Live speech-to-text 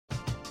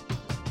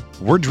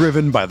We're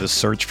driven by the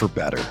search for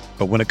better.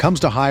 But when it comes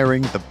to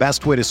hiring, the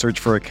best way to search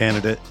for a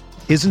candidate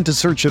isn't to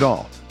search at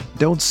all.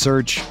 Don't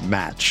search,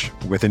 match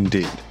with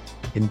Indeed.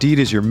 Indeed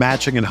is your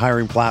matching and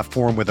hiring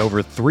platform with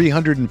over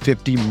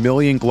 350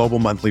 million global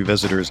monthly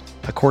visitors,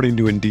 according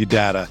to Indeed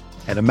data,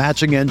 and a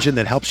matching engine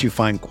that helps you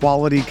find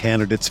quality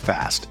candidates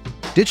fast.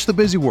 Ditch the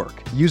busy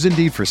work. Use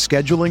Indeed for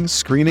scheduling,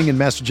 screening, and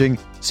messaging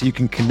so you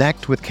can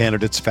connect with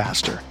candidates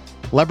faster.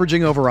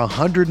 Leveraging over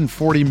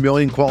 140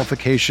 million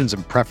qualifications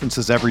and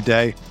preferences every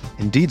day,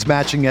 Indeed's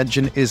matching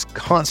engine is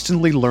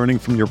constantly learning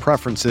from your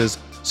preferences,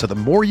 so the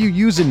more you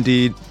use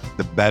Indeed,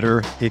 the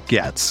better it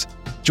gets.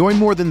 Join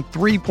more than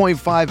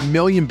 3.5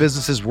 million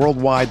businesses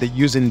worldwide that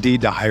use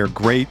Indeed to hire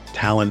great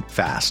talent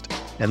fast.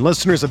 And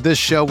listeners of this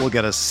show will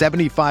get a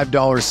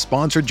 $75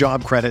 sponsored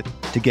job credit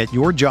to get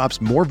your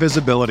jobs more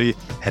visibility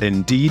at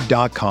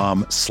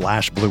Indeed.com/Blue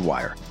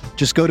Wire.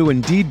 Just go to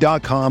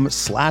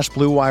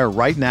Indeed.com/Blue Wire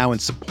right now and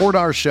support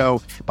our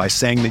show by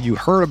saying that you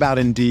heard about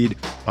Indeed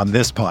on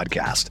this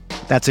podcast.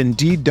 That's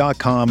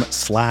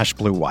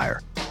Indeed.com/Blue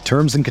Wire.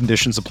 Terms and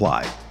conditions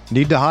apply.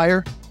 Need to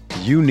hire?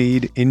 You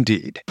need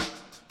Indeed.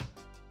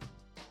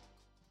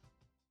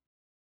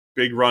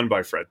 Big run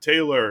by Fred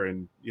Taylor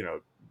and,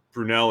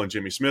 Brunell and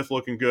Jimmy Smith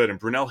looking good. And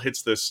Brunell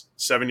hits this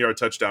 7-yard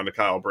touchdown to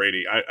Kyle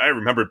Brady. I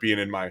remember being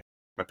in my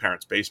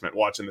parents' basement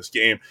watching this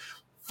game.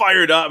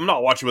 Fired up. I'm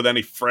not watching with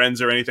any friends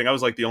or anything. I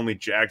was like the only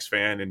Jags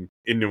fan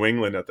in New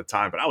England at the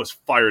time, but I was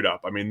fired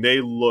up. I mean,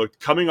 they looked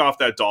coming off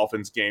that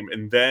Dolphins game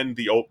and then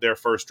their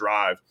first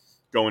drive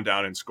going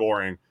down and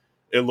scoring.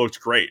 It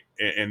looked great.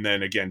 And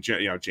then again,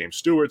 James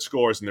Stewart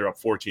scores and they're up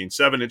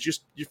 14-7. It's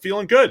just, you're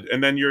feeling good.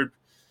 And then you're,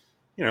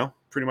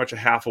 pretty much a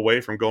half away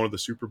from going to the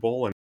Super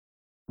Bowl. And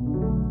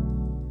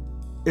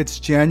it's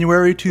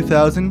January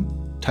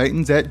 2000,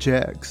 Titans at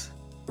Jags.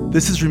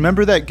 This is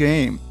Remember That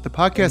Game, the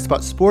podcast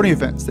about sporting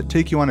events that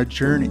take you on a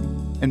journey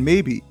and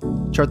maybe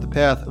chart the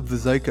path of the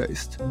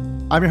zeitgeist.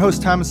 I'm your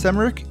host, Thomas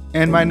Emmerich,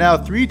 and my now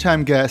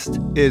 3-time guest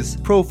is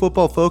Pro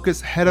Football Focus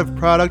head of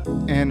product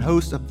and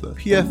host of the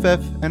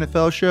PFF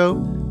NFL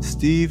show,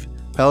 Steve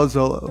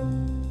Palazzolo.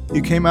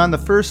 You came on the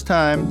first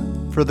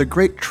time for the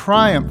great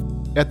triumph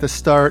at the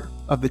start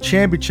of the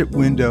championship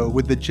window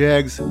with the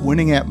Jags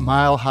winning at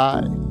Mile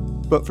High.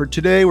 But for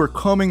today, we're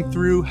combing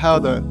through how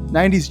the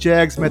 90s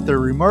Jags met their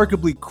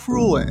remarkably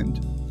cruel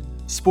end.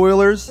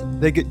 Spoilers,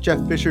 they get Jeff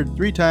Fisher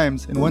 3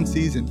 times in one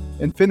season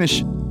and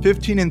finish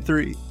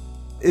 15-3.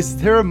 Is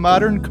there a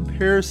modern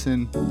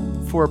comparison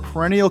for a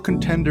perennial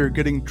contender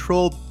getting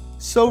trolled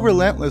so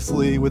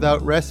relentlessly without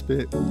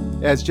respite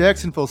as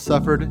Jacksonville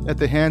suffered at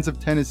the hands of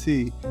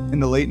Tennessee in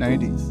the late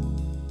 90s?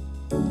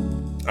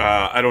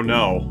 I don't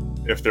know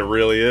if there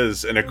really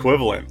is an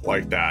equivalent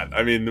like that.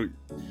 I mean,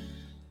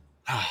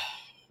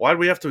 why do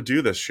we have to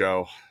do this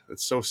show?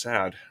 It's so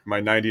sad.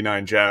 My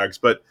 99 Jags.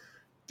 But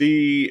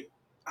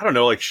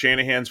like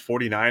Shanahan's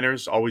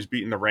 49ers always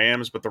beating the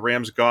Rams, but the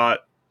Rams got,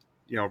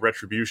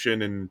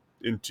 retribution in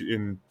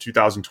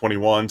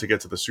 2021 to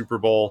get to the Super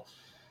Bowl.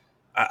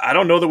 I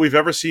don't know that we've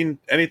ever seen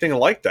anything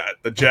like that.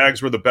 The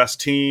Jags were the best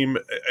team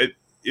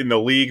in the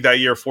league that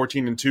year,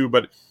 14-2.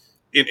 But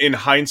in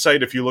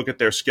hindsight, if you look at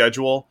their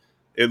schedule,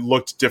 it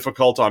looked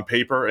difficult on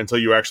paper until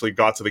you actually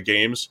got to the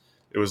games.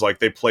 It was like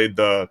they played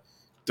the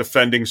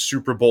defending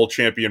Super Bowl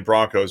champion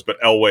Broncos, but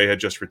Elway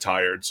had just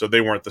retired, so they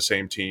weren't the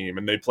same team.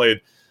 And they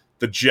played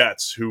the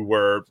Jets,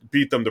 who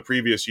beat them the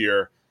previous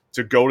year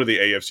to go to the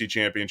AFC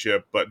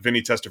Championship, but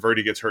Vinny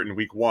Testaverde gets hurt in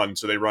week 1,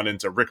 so they run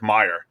into Rick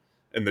Meyer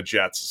and the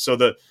Jets. So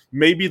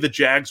maybe the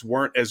Jags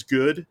weren't as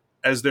good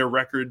as their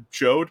record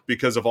showed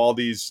because of all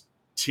these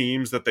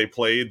teams that they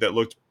played that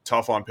looked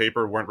tough on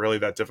paper, weren't really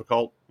that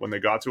difficult when they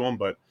got to them,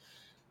 but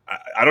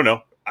I don't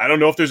know. I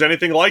don't know if there's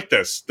anything like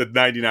this, the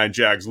 99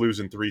 Jags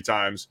losing 3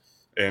 times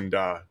and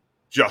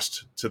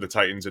just to the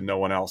Titans and no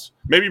one else.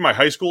 Maybe my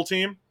high school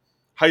team,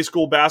 high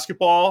school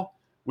basketball,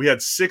 we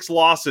had 6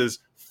 losses,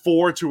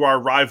 4 to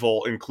our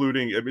rival,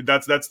 including,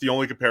 that's the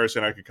only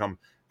comparison I could come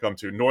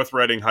to. North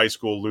Reading High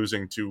School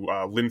losing to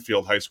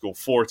Linfield High School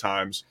 4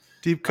 times.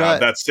 Deep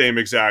cut. That same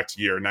exact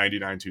year,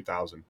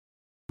 99-2000.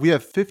 We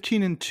have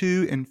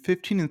 15-2 and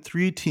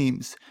 15-3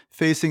 teams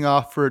facing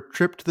off for a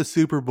trip to the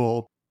Super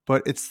Bowl,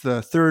 but it's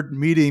the third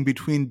meeting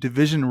between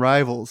division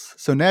rivals,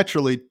 so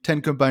naturally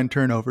 10 combined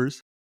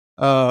turnovers.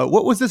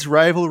 What was this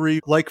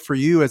rivalry like for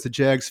you as a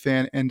Jags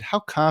fan, and how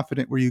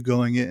confident were you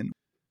going in?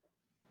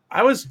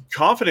 I was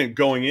confident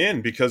going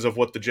in because of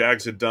what the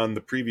Jags had done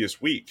the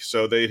previous week.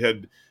 So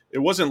it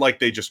wasn't like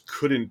they just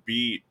couldn't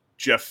beat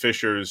Jeff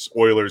Fisher's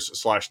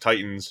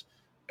Oilers/Titans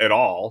at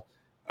all.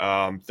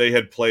 They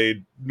had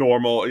played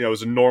normal, it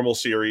was a normal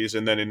series.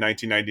 And then in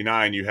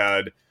 1999, you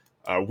had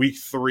week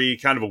 3,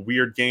 kind of a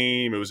weird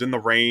game. It was in the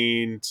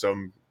rain,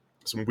 some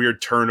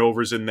weird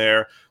turnovers in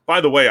there. By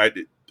the way,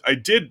 I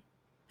did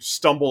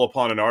stumble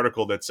upon an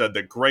article that said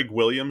that Greg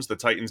Williams, the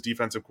Titans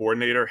defensive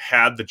coordinator,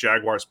 had the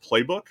Jaguars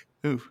playbook.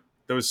 Oof.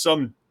 There was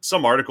some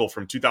article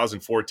from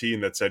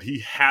 2014 that said he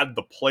had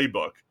the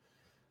playbook,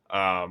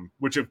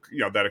 which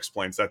that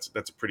explains that's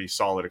a pretty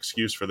solid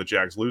excuse for the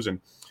Jags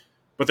losing.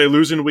 but they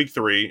lose in week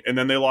 3, and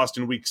then they lost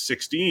in week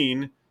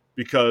 16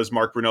 because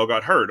Mark Brunell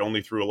got hurt,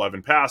 only threw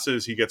 11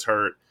 passes. He gets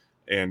hurt,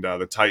 and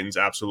the Titans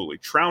absolutely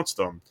trounced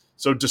them.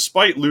 So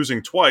despite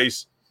losing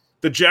twice,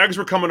 the Jags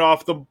were coming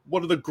off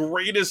one of the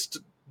greatest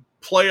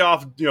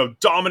playoff,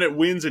 dominant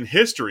wins in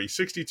history,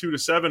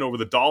 62-7 over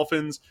the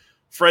Dolphins.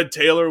 Fred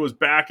Taylor was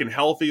back and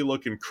healthy,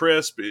 looking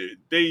crisp.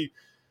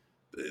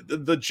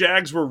 The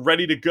Jags were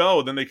ready to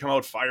go. Then they come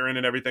out firing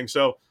and everything.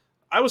 So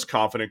I was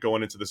confident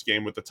going into this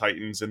game with the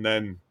Titans, and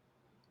then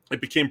it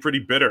became pretty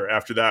bitter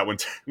after that.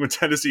 When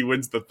Tennessee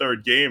wins the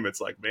third game,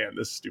 it's like, man,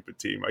 this stupid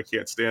team. I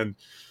can't stand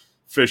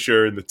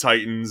Fisher and the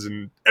Titans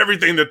and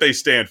everything that they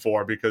stand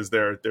for, because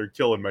they're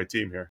killing my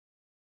team here.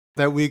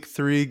 That week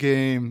 3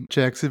 game,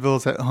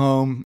 Jacksonville's at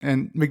home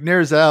and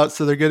McNair's out,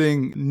 so they're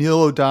getting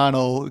Neil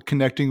O'Donnell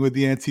connecting with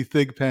the Yancey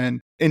Thigpen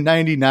in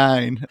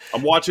 99.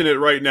 I'm watching it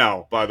right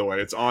now, by the way.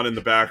 It's on in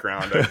the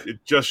background.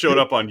 It just showed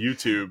up on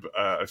YouTube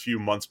a few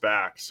months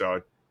back.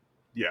 So,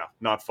 yeah,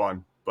 not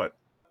fun. But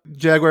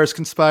Jaguars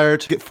conspire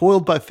to get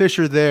foiled by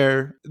Fisher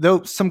there,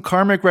 though some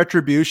karmic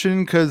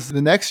retribution, because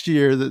the next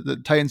year the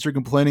Titans are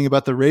complaining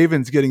about the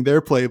Ravens getting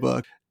their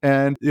playbook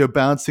and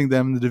bouncing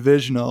them in the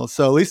divisional.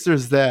 So at least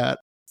there's that.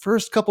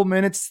 First couple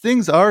minutes,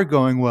 things are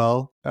going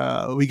well.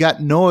 We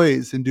got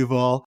noise in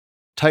Duval.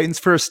 Titans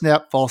first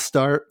snap, false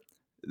start,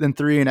 then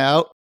 3 and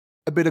out.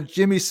 A bit of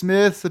Jimmy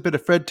Smith, a bit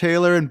of Fred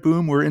Taylor, and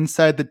boom, we're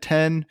inside the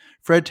 10.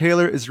 Fred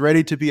Taylor is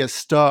ready to be a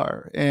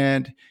star,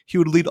 and he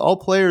would lead all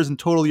players in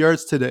total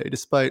yards today,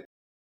 despite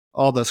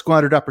all the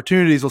squandered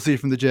opportunities we'll see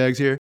from the Jags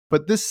here.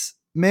 But this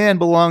man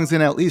belongs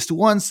in at least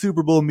one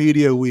Super Bowl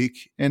media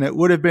week, and it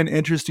would have been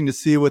interesting to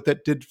see what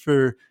that did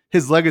for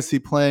his legacy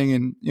playing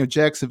in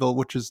Jacksonville,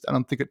 which is, I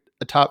don't think,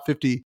 a top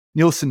 50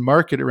 Nielsen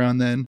market around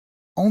then.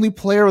 Only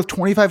player with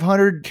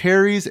 2,500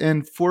 carries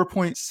and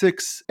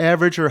 4.6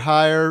 average or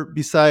higher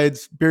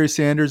besides Barry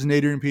Sanders and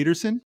Adrian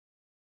Peterson.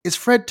 Is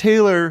Fred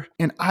Taylor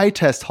an eye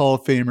test Hall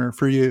of Famer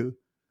for you?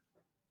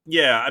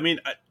 Yeah, I mean,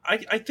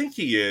 I think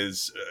he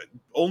is,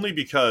 only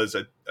because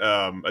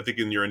I think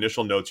in your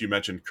initial notes you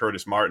mentioned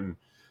Curtis Martin.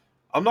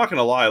 I'm not going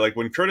to lie, like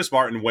when Curtis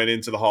Martin went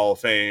into the Hall of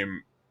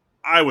Fame,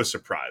 I was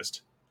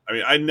surprised. I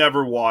mean, I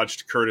never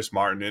watched Curtis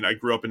Martin, and I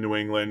grew up in New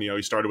England.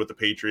 He started with the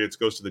Patriots,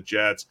 goes to the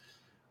Jets.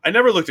 I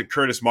never looked at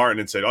Curtis Martin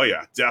and said, oh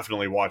yeah,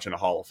 definitely watching a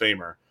Hall of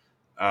Famer.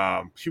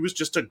 He was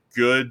just a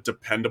good,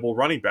 dependable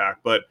running back.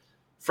 But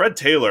Fred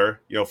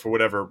Taylor, for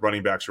whatever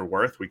running backs are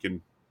worth, we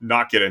can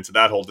not get into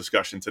that whole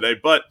discussion today.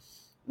 But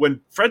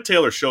when Fred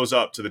Taylor shows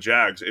up to the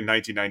Jags in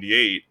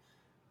 1998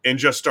 and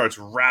just starts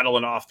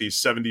rattling off these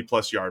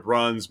 70-plus yard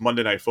runs,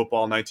 Monday Night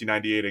Football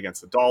 1998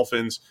 against the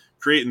Dolphins,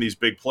 creating these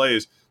big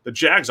plays, the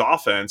Jags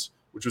offense,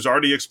 which was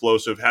already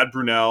explosive, had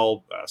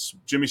Brunell,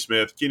 Jimmy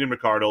Smith, Keenan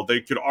McCardle.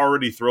 They could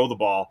already throw the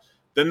ball.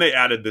 Then they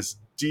added this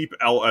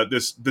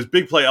this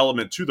big play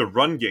element to the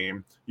run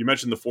game. You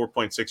mentioned the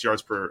 4.6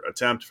 yards per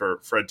attempt for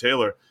Fred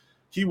Taylor.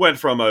 He went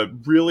from a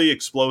really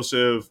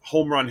explosive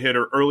home run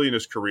hitter early in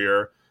his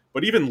career,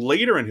 but even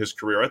later in his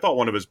career, I thought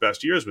one of his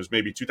best years was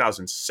maybe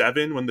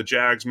 2007 when the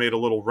Jags made a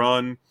little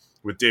run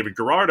with David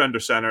Garrard under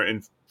center,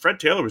 and Fred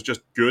Taylor was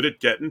just good at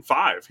getting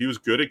 5. He was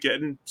good at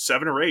getting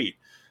 7 or 8.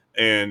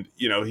 And,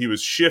 he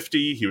was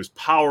shifty. He was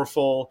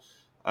powerful.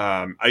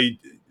 I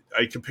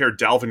compared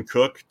Dalvin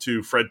Cook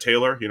to Fred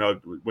Taylor.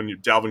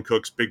 Dalvin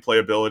Cook's big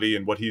playability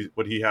and what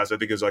he has, I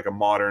think, is like a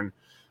modern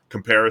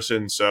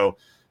comparison. So,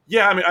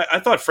 yeah, I mean, I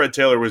thought Fred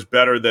Taylor was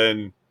better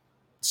than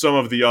some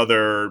of the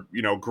other,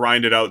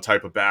 grinded out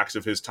type of backs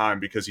of his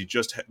time, because he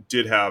just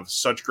did have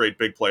such great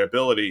big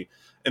playability.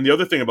 And the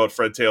other thing about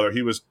Fred Taylor,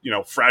 he was,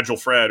 fragile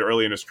Fred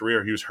early in his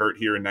career. He was hurt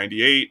here in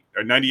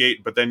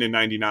 98, but then in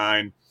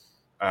 99,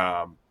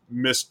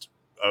 missed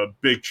a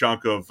big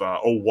chunk of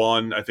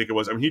 01, I think it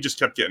was. I mean, he just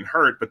kept getting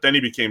hurt, but then he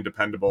became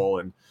dependable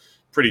and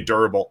pretty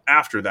durable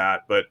after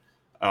that. But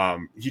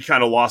he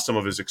kind of lost some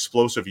of his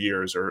explosive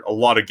years, or a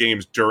lot of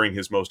games during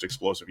his most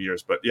explosive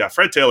years. But yeah,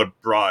 Fred Taylor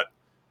brought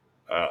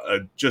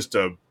just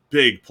a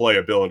big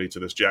playability to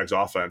this Jags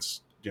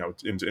offense,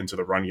 into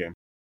the run game.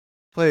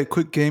 Play a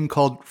quick game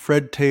called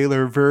Fred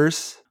Taylor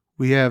Verse.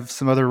 We have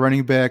some other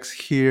running backs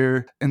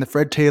here. In the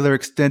Fred Taylor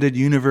extended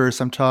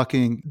universe, I'm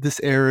talking this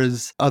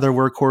era's other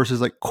workhorses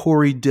like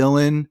Corey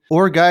Dillon,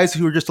 or guys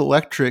who are just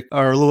electric,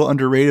 are a little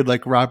underrated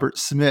like Robert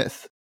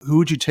Smith. Who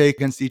would you take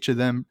against each of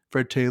them,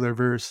 Fred Taylor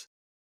verse?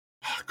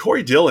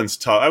 Corey Dillon's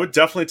tough. I would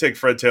definitely take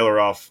Fred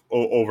Taylor off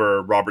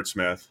over Robert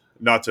Smith.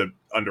 Not to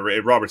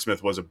underrate, Robert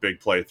Smith was a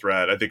big play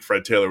threat. I think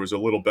Fred Taylor was a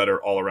little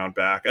better all-around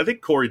back. I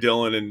think Corey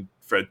Dillon and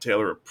Fred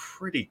Taylor are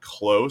pretty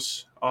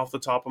close off the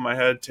top of my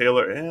head.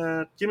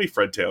 Taylor, give me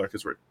Fred Taylor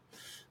because we're a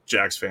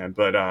Jags fan.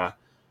 But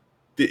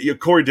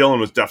Corey Dillon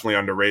was definitely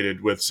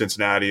underrated with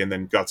Cincinnati, and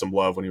then got some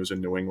love when he was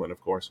in New England,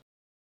 of course.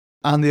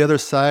 On the other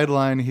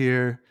sideline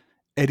here,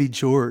 Eddie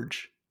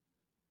George.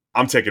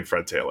 I'm taking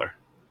Fred Taylor.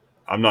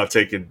 I'm not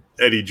taking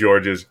Eddie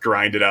George's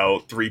grinded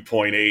out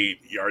 3.8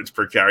 yards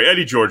per carry.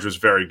 Eddie George was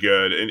very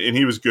good, and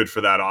he was good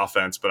for that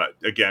offense. But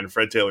again,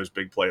 Fred Taylor's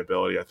big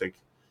playability, I think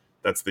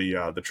that's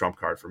the trump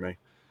card for me.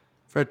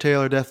 Fred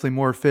Taylor definitely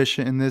more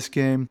efficient in this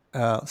game.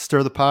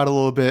 Stir the pot a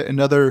little bit.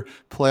 Another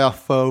playoff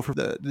foe for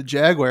the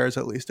Jaguars,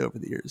 at least over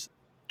the years.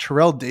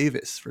 Terrell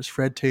Davis versus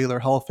Fred Taylor,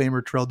 Hall of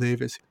Famer Terrell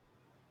Davis.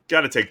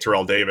 Got to take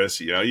Terrell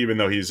Davis, even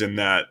though he's in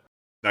that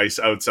nice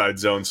outside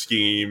zone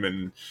scheme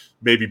and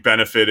maybe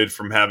benefited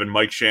from having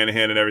Mike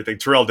Shanahan and everything.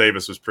 Terrell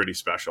Davis was pretty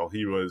special.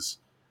 He was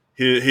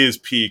his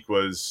peak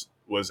was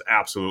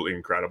absolutely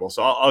incredible.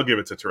 So I'll give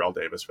it to Terrell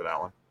Davis for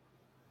that one.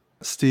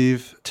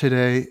 Steve,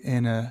 today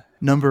in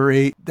number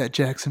 8 that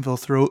Jacksonville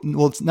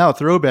it's now a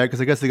throwback because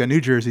I guess they got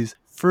new jerseys.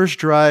 First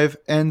drive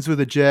ends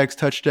with a Jags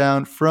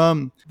touchdown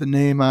from the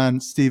name on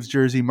Steve's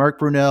jersey, Mark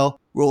Brunell.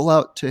 Roll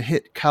out to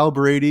hit Kyle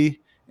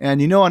Brady.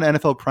 And on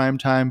NFL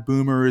Primetime,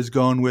 Boomer is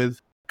going with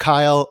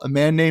Kyle, a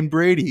man named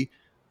Brady.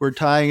 We're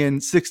tying in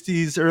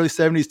 60s, early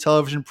 70s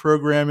television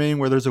programming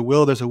where there's a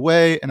will, there's a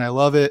way, and I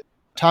love it.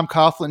 Tom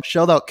Coughlin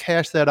shelled out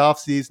cash that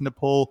offseason to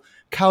pull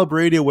Kyle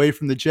Brady away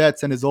from the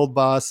Jets and his old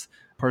boss,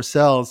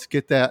 Parcells,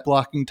 get that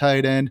blocking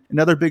tight end.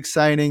 Another big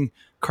signing,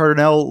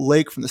 Cardinal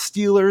Lake from the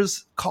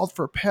Steelers, called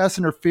for a pass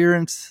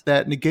interference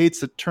that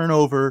negates a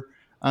turnover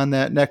on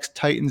that next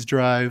Titans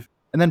drive.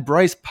 And then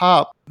Bryce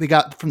Pop, they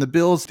got from the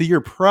Bills the year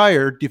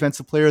prior,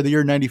 Defensive Player of the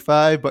Year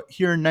 95, but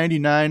here in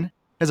 99,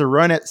 has a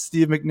run at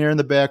Steve McNair in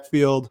the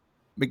backfield.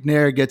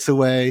 McNair gets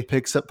away,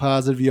 picks up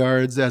positive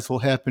yards, as will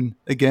happen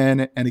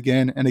again and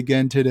again and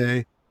again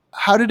today.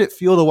 How did it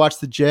feel to watch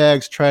the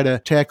Jags try to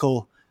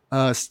tackle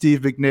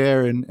Steve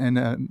McNair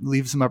and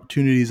leave some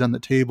opportunities on the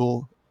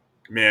table?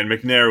 Man,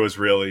 McNair was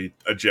really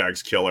a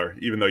Jags killer,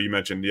 even though you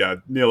mentioned,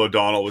 Neil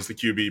O'Donnell was the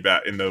QB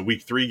back in the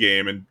Week 3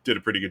 game and did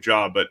a pretty good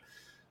job. But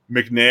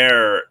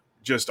McNair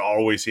just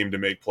always seemed to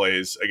make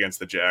plays against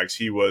the Jags.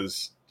 He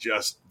was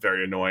just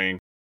very annoying.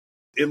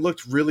 It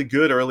looked really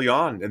good early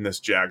on in this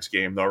Jags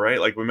game, though, right?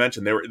 Like we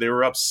mentioned, they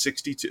were up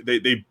 62.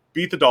 They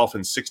beat the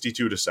Dolphins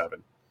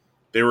 62-7.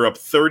 They were up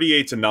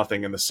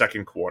 38-0 in the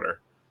second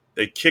quarter.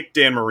 They kicked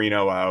Dan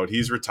Marino out.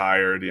 He's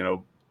retired.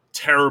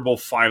 Terrible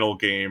final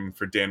game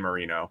for Dan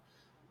Marino.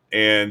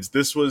 And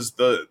this was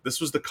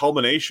the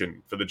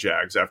culmination for the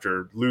Jags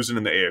after losing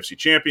in the AFC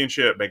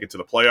Championship, make it to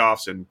the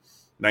playoffs in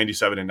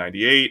 97 and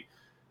 98.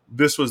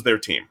 This was their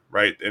team,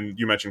 right? And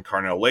you mentioned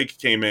Carnell Lake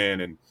came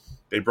in, and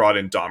they brought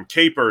in Dom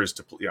Capers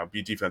to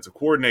be defensive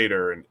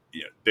coordinator, and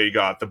they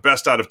got the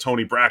best out of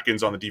Tony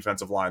Brackens on the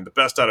defensive line, the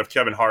best out of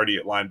Kevin Hardy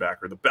at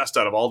linebacker, the best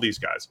out of all these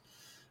guys.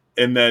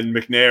 And then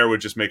McNair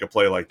would just make a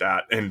play like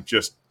that and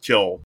just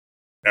kill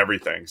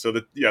everything. So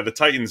the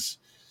Titans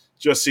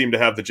just seemed to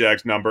have the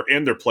Jags number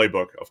and their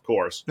playbook, of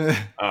course.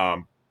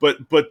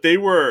 But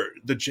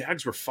the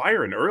Jags were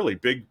firing early.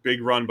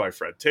 Big run by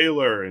Fred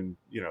Taylor, and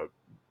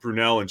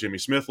Brunell and Jimmy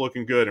Smith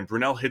looking good. And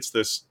Brunell hits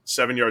this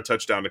 7-yard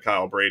touchdown to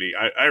Kyle Brady.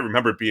 I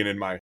remember being in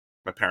my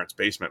parents'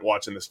 basement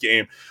watching this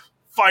game,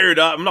 fired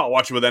up. I'm not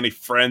watching with any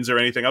friends or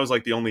anything. I was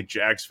like the only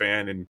Jags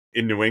fan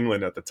in New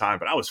England at the time,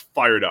 but I was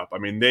fired up. I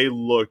mean, they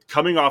looked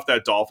coming off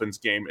that Dolphins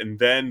game and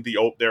then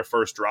their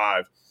first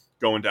drive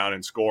going down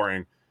and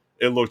scoring.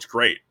 It looked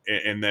great.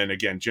 And then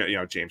again,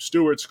 James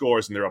Stewart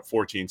scores and they're up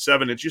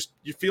 14-7. It's just,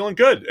 you're feeling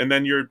good. And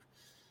then you're,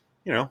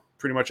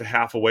 pretty much a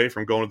half away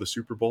from going to the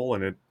Super Bowl,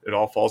 and it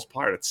all falls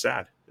apart. It's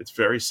sad. It's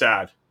very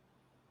sad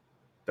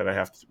that I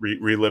have to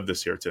relive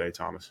this here today,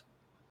 Thomas.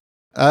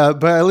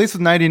 But at least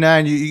with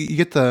 99, you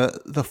get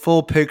the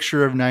full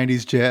picture of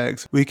 90s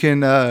Jags. We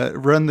can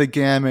run the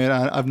gamut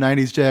of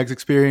 90s Jags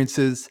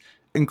experiences,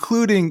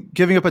 including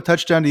giving up a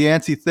touchdown to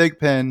Yancey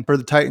Thigpen for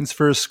the Titans'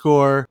 first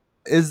score.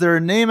 Is there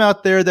a name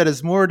out there that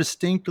is more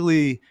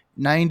distinctly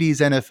 90s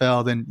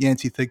NFL than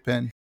Yancey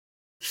Thigpen?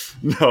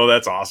 No,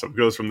 that's awesome.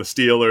 Goes from the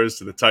Steelers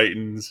to the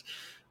Titans.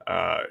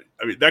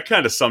 That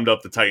kind of summed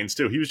up the Titans,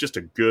 too. He was just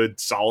a good,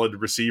 solid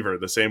receiver,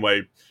 the same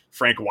way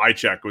Frank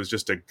Wycheck was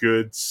just a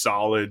good,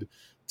 solid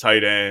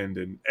tight end,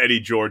 and Eddie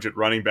George at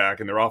running back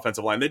and their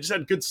offensive line. They just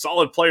had good,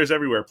 solid players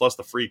everywhere, plus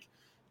the freak,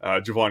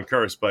 Javon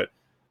Curse. But,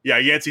 yeah,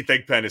 Yancey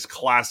Thigpen is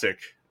classic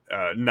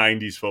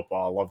 90s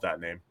football. I love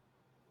that name.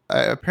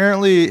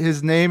 Apparently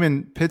his name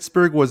in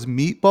Pittsburgh was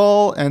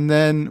Meatball, and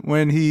then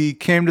when he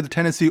came to the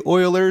Tennessee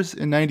Oilers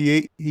in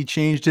 98, he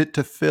changed it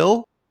to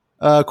Phil.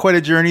 Quite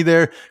a journey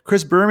there.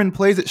 Chris Berman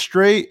plays it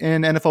straight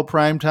in NFL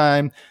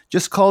Primetime,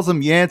 just calls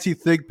him Yancey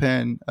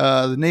Thigpen.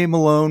 The name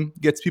alone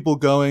gets people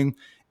going.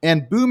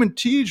 And Boom and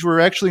Tej were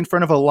actually in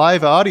front of a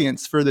live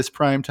audience for this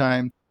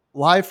Primetime,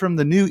 live from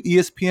the new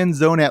ESPN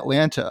Zone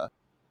Atlanta.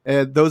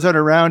 Those aren't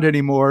around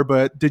anymore,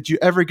 but did you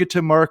ever get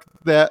to mark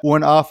that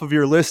one off of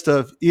your list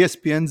of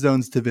ESPN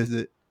zones to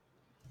visit?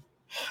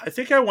 I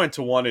think I went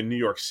to one in New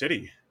York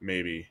City,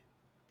 maybe,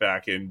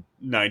 back in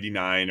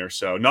 99 or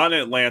so. Not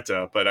in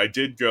Atlanta, but I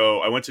did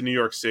go. I went to New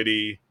York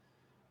City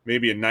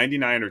maybe in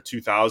 99 or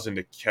 2000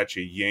 to catch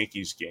a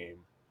Yankees game.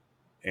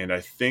 And I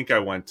think I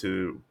went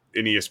to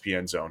an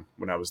ESPN zone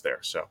when I was there.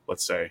 So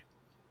let's say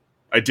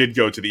I did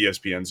go to the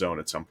ESPN zone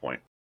at some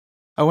point.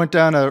 I went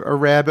down a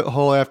rabbit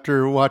hole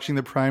after watching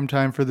the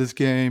primetime for this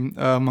game,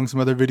 among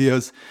some other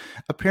videos.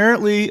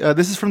 Apparently,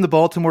 this is from the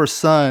Baltimore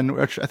Sun,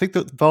 which I think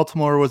that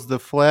Baltimore was the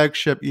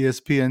flagship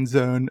ESPN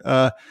zone.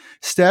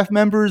 Staff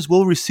members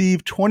will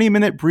receive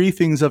 20-minute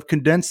briefings of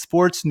condensed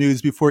sports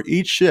news before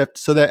each shift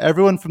so that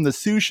everyone from the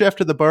sous chef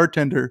to the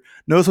bartender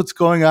knows what's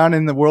going on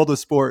in the world of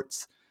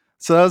sports.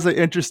 So that was an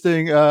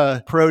interesting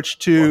approach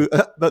to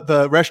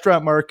the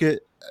restaurant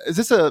market. Is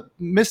this a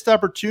missed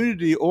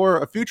opportunity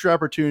or a future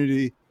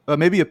opportunity?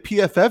 Maybe a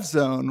PFF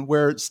zone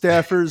where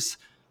staffers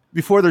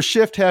before their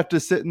shift have to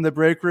sit in the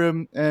break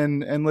room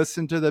and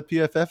listen to the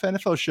PFF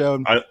NFL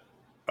show.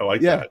 I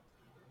like that.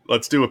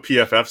 Let's do a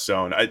PFF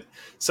zone.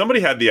 Somebody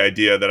had the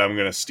idea that I'm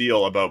going to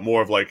steal about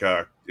more of like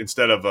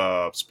instead of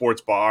a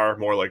sports bar,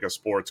 more like a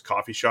sports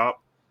coffee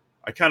shop.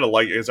 I kind of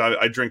like it.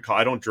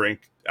 I don't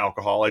drink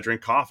alcohol. I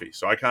drink coffee.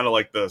 So I kind of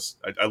like this.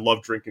 I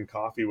love drinking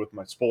coffee with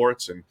my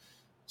sports. And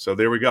so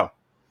there we go.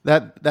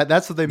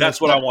 That's what they.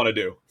 That's what I want to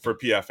do for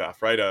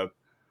PFF, right? A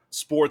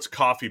sports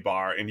coffee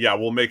bar, and yeah,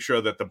 we'll make sure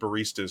that the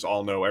baristas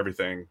all know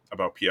everything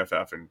about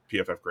PFF and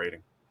PFF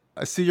grading.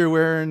 I see you're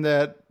wearing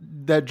that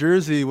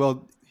jersey.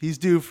 Well, he's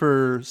due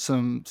for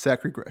some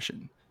sack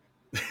regression.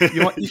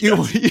 You want you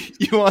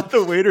want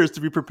the waiters to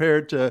be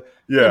prepared to.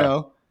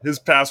 His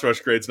pass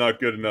rush grade's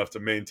not good enough to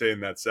maintain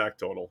that sack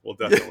total. We'll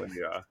definitely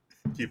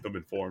keep them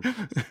informed.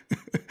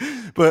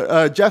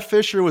 But Jeff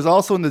Fisher was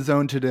also in the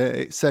zone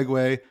today.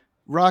 Segue.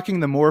 Rocking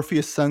the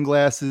Morpheus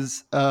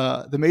sunglasses.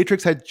 The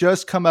Matrix had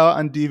just come out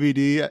on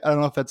DVD. I don't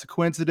know if that's a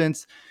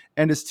coincidence.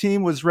 And his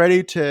team was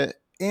ready to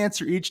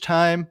answer each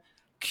time,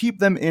 keep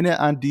them in it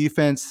on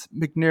defense.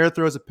 McNair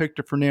throws a pick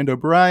to Fernando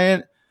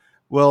Bryant.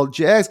 Well,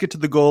 Jags get to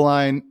the goal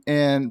line,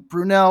 and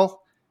Brunell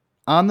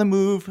on the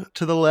move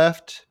to the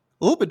left,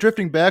 a little bit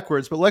drifting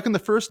backwards, but like in the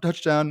first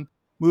touchdown,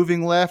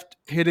 moving left,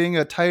 hitting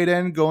a tight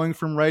end, going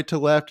from right to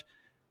left.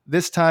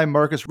 This time,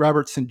 Marcus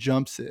Robertson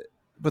jumps it.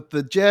 But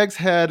the Jags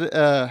had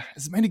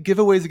as many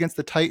giveaways against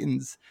the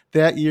Titans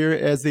that year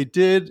as they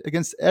did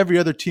against every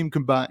other team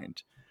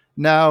combined.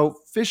 Now,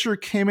 Fisher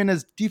came in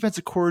as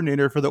defensive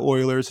coordinator for the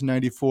Oilers in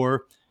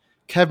 '94.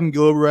 Kevin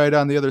Gilbride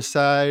on the other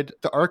side,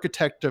 the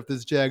architect of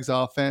this Jags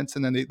offense.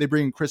 And then they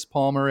bring in Chris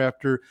Palmer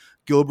after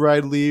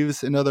Gilbride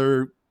leaves,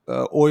 another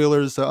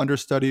Oilers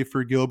understudy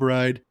for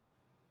Gilbride.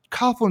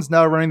 Coughlin's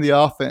now running the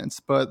offense,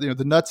 but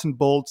the nuts and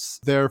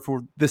bolts there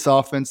for this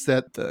offense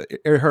that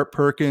Earhart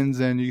Perkins,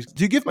 and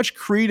do you give much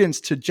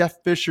credence to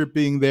Jeff Fisher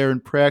being there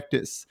in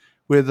practice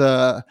with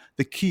the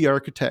key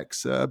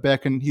architects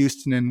back in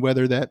Houston, and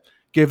whether that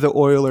gave the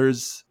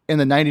Oilers and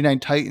the '99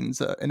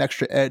 Titans an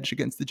extra edge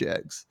against the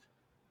Jags?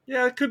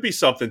 Yeah, it could be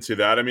something to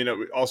that. I mean,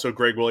 also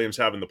Greg Williams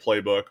having the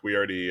playbook. We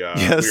already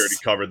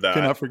covered that.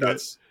 Cannot forget.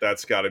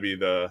 That's got to be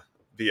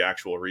the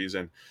actual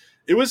reason.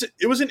 It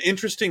was an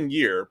interesting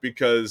year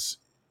because,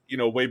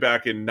 way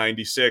back in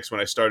 '96 when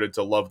I started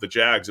to love the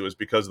Jags, it was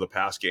because of the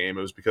pass game.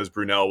 It was because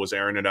Brunell was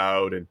airing it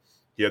out, and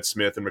he had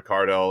Smith and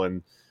McCardell,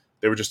 and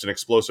they were just an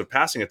explosive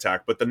passing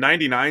attack. But the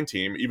 '99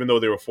 team, even though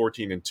they were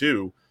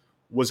 14-2,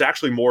 was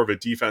actually more of a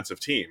defensive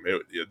team.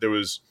 There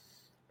was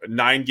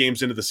 9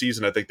 games into the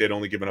season, I think they'd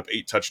only given up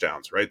 8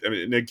 touchdowns, right? I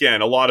mean, and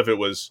again, a lot of it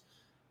was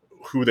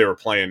who they were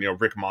playing,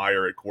 Rick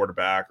Meyer at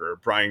quarterback, or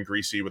Brian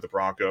Greasy with the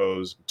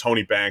Broncos,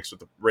 Tony Banks with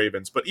the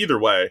Ravens. But either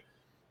way,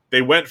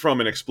 they went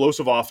from an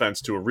explosive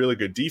offense to a really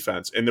good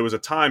defense. And there was a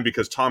time,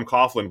 because Tom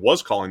Coughlin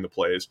was calling the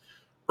plays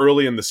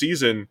early in the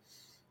season,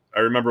 I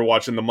remember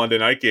watching the Monday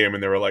night game,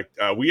 and they were like,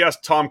 we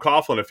asked Tom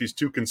Coughlin if he's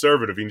too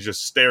conservative, and he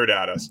just stared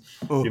at us,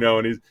 and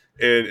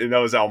that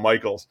was Al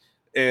Michaels.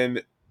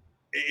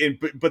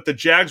 But the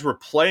Jags were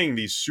playing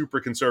these super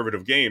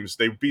conservative games.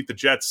 They beat the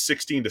Jets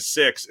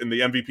 16-6, and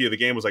the MVP of the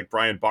game was like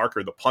Brian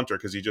Barker, the punter,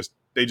 because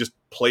they just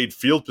played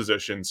field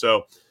position.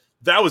 So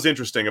that was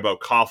interesting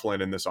about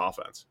Coughlin in this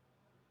offense.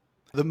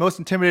 The most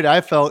intimidated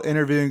I felt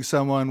interviewing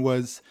someone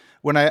was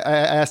when I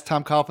asked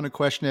Tom Coughlin a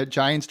question at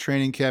Giants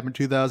training camp in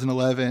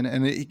 2011,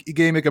 and he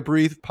gave me a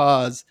brief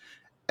pause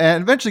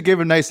and eventually gave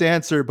a nice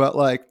answer. But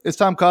it's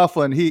Tom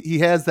Coughlin. He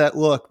has that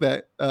look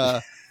that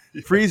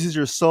freezes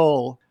your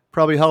soul.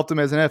 Probably helped him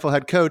as an NFL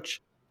head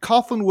coach.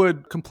 Coughlin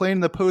would complain in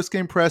the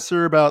post-game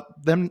presser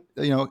about them,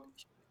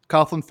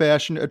 Coughlin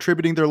fashion,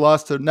 attributing their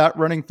loss to not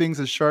running things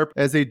as sharp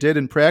as they did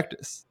in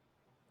practice.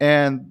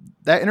 And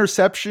that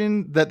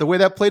interception, the way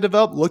that play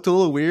developed, looked a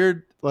little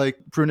weird. Like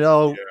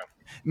Brunell,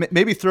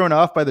 maybe thrown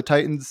off by the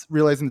Titans,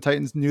 realizing the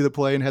Titans knew the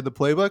play and had the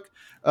playbook.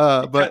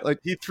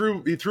 He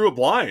threw it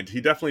blind. He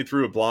definitely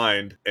threw it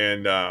blind.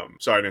 And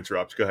sorry to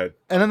interrupt. Go ahead.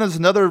 And then there's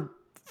another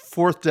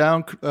fourth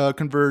down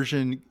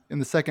conversion in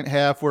the second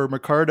half where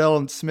McCardell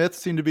and Smith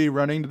seem to be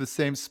running to the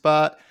same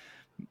spot.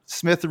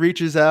 Smith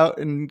reaches out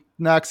and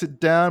knocks it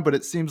down, but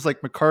it seems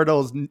like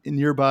McCardell is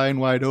nearby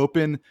and wide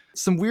open.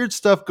 Some weird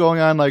stuff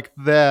going on like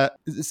that.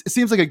 It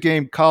seems like a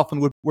game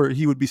Coughlin where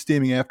he would be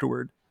steaming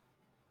afterward.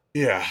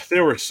 Yeah,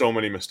 there were so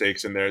many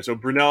mistakes in there. So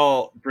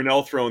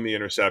Brunell throwing the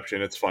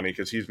interception. It's funny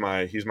because he's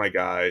my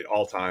guy,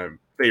 all-time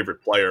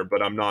favorite player,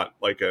 but I'm not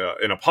like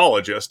an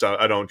apologist.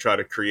 I don't try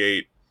to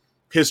create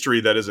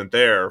history that isn't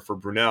there for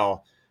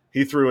Brunell.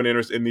 He threw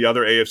in the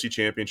other AFC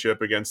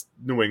championship against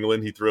New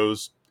England. He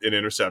throws an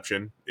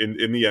interception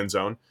in the end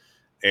zone,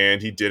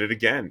 and he did it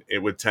again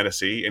with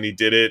Tennessee, and he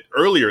did it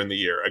earlier in the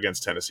year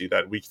against Tennessee,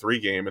 that week 3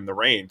 game in the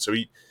rain. So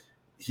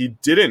he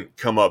didn't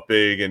come up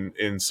big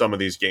in some of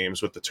these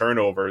games with the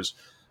turnovers.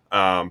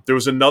 There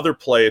was another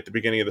play at the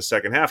beginning of the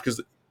second half,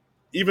 because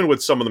even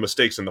with some of the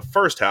mistakes in the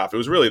first half, it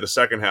was really the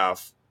second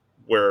half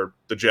where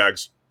the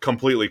Jags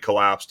completely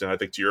collapsed. And I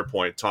think, to your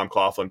point, Tom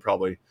Coughlin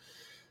probably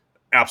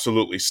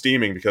absolutely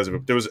steaming because of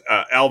it. There was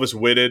Alvis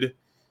Whitted.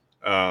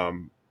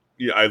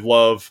 I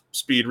love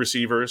speed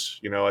receivers.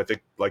 I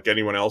think, like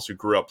anyone else who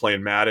grew up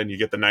playing Madden, you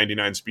get the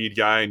 99 speed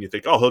guy and you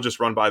think, oh, he'll just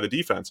run by the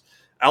defense.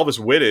 Alvis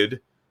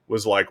Whitted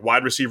was like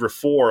wide receiver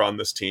 4 on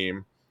this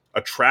team,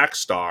 a track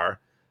star.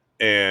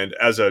 And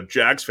as a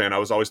Jags fan, I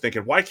was always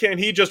thinking, why can't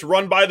he just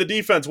run by the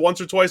defense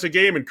once or twice a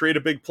game and create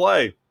a big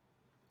play?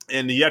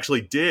 And he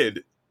actually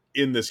did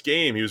in this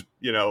game. He was,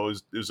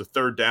 it was a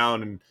third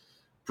down, and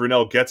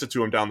Brunell gets it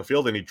to him down the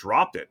field, and he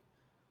dropped it.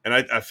 And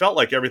I felt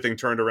like everything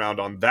turned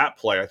around on that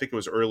play. I think it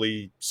was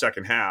early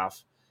second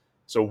half.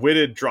 So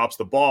Whitted drops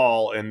the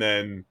ball, and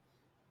then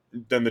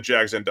the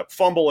Jags end up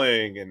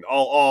fumbling, and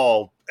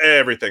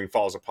everything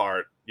falls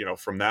apart,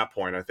 from that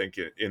point, I think,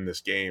 in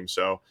this game.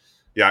 So,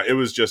 yeah, it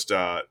was just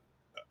a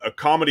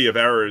comedy of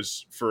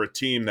errors for a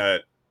team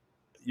that,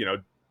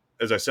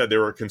 as I said, they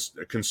were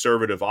a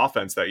conservative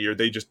offense that year.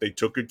 They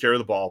took good care of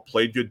the ball,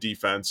 played good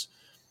defense.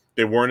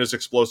 They weren't as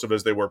explosive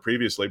as they were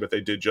previously, but they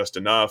did just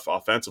enough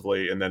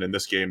offensively. And then in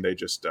this game, they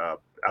just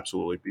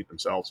absolutely beat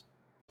themselves.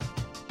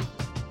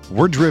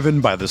 We're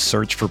driven by the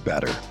search for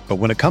better. But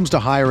when it comes to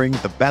hiring,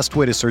 the best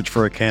way to search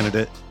for a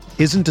candidate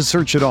isn't to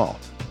search at all.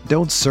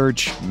 Don't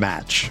search,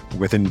 match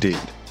with Indeed.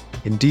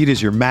 Indeed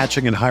is your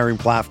matching and hiring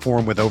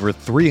platform with over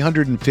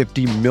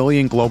 350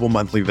 million global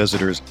monthly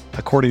visitors,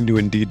 according to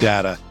Indeed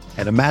data,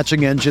 and a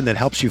matching engine that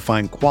helps you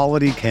find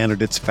quality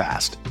candidates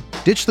fast.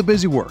 Ditch the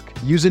busy work.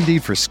 Use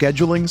Indeed for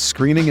scheduling,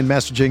 screening, and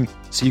messaging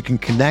so you can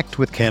connect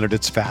with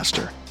candidates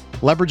faster.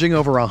 Leveraging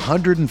over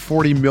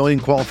 140 million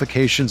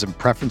qualifications and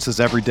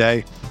preferences every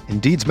day,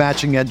 Indeed's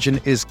matching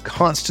engine is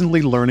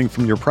constantly learning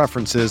from your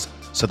preferences,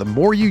 so the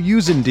more you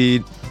use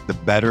Indeed, the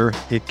better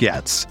it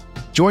gets.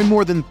 Join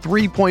more than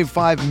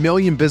 3.5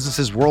 million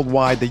businesses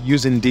worldwide that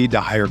use Indeed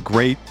to hire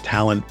great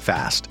talent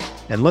fast.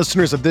 And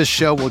listeners of this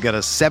show will get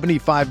a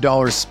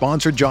 $75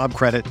 sponsored job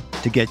credit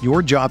to get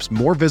your jobs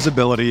more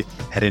visibility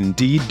at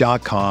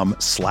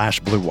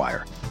Indeed.com/Blue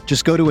Wire.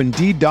 Just go to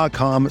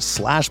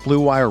Indeed.com/Blue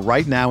Wire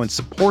right now and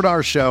support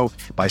our show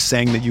by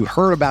saying that you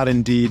heard about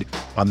Indeed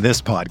on this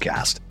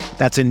podcast.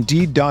 That's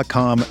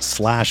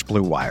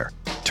Indeed.com/Blue Wire.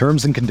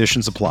 Terms and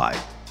conditions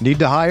apply. Need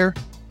to hire?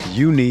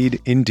 You need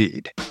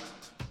Indeed.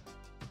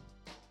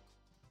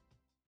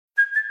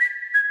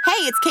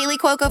 Hey, it's Kaylee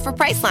Cuoco for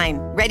Priceline.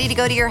 Ready to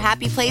go to your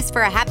happy place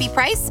for a happy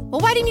price?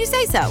 Well, why didn't you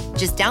say so?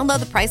 Just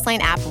download the Priceline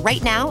app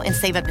right now and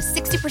save up to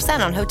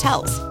 60% on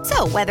hotels.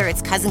 So whether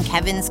it's Cousin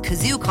Kevin's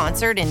Kazoo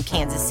Concert in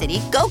Kansas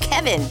City, go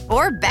Kevin,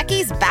 or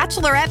Becky's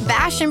Bachelorette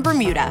Bash in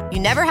Bermuda,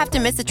 you never have to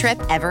miss a trip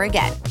ever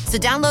again. So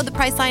download the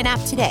Priceline app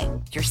today.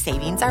 Your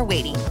savings are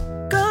waiting.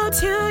 Go to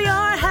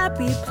your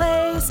happy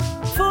place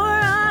for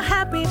a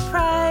happy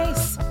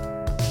price.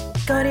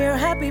 Go to your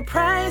happy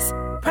price,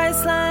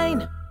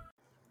 Priceline.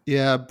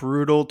 Yeah,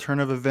 brutal turn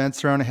of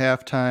events around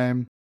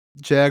halftime.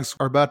 Jags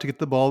are about to get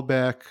the ball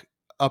back,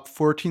 up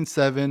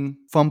 14-7,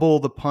 fumble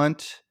the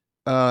punt,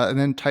 and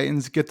then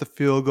Titans get the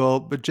field goal.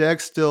 But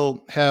Jags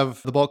still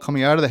have the ball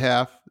coming out of the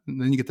half,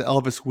 and then you get the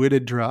Alvis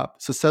Whitted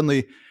drop. So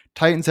suddenly,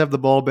 Titans have the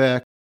ball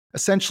back,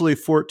 essentially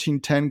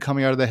 14-10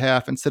 coming out of the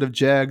half, instead of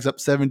Jags up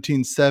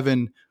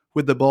 17-7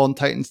 with the ball in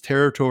Titans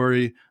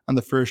territory on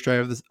the first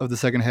drive of the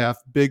second half.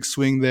 Big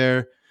swing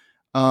there.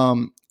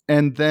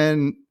 And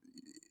then,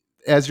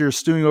 as you're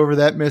stewing over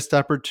that missed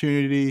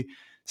opportunity,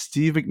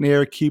 Steve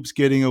McNair keeps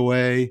getting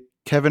away.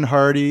 Kevin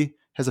Hardy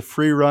has a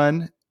free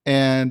run,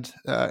 and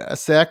a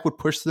sack would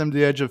push them to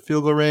the edge of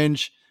field goal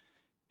range.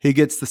 He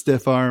gets the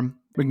stiff arm.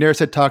 McNair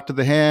said, "Talk to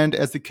the hand,"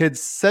 as the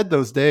kids said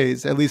those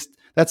days. At least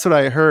that's what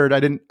I heard. I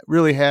didn't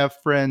really have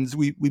friends.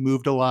 We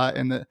moved a lot,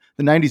 and the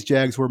 90s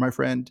Jags were my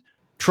friend.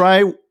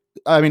 Try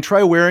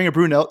wearing a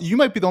Brunell. You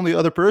might be the only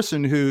other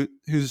person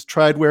who's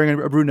tried wearing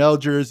a Brunell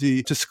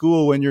jersey to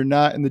school when you're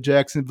not in the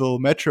Jacksonville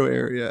metro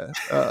area.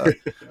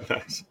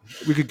 Nice.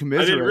 We could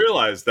commiserate. I didn't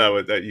realize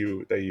that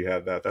you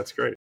had that. That's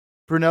great.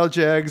 Brunell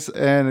Jags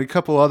and a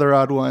couple other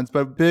odd ones,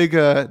 but big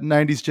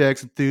 90s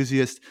Jags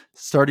enthusiast,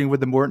 starting with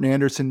the Morton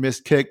Anderson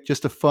missed kick.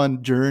 Just a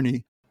fun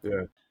journey.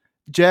 Yeah.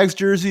 Jags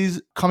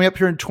jerseys coming up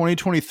here in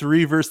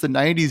 2023 versus the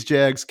 90s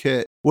Jags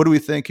kit. What do we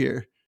think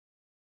here?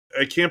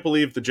 I can't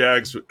believe the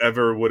Jags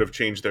ever would have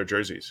changed their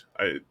jerseys.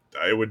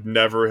 I would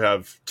never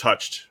have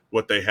touched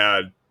what they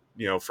had,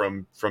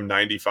 from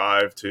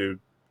 95 to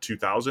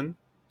 2000.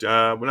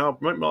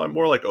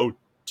 More like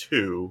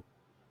 02,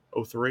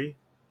 03.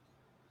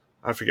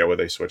 I forget where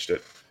they switched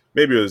it.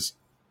 Maybe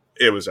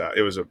it was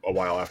a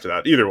while after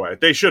that. Either way,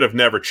 they should have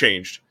never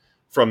changed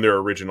from their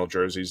original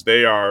jerseys.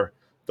 They are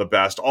the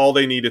best. All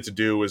they needed to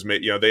do was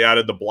they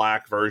added the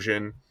black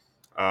version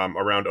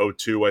around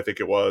 '02, I think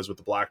it was, with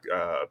the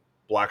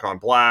black on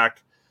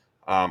black.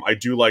 I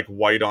do like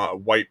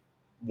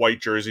white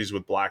jerseys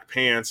with black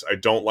pants. I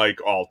don't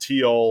like all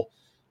teal,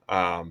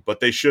 but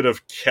they should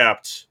have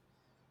kept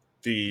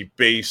the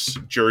base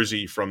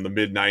jersey from the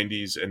mid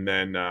 90s and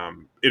then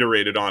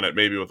iterated on it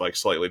maybe with like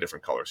slightly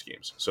different color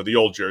schemes. So the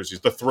old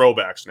jerseys, the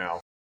throwbacks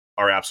now,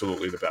 are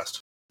absolutely the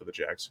best for the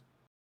Jags.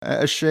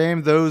 A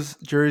shame those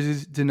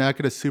jerseys did not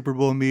get a Super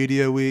Bowl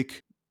media week.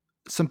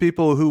 Some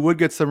people who would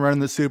get some run in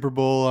the Super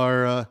Bowl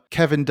are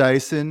Kevin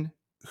Dyson,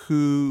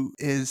 who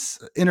is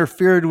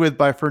interfered with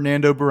by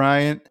Fernando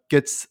Bryant,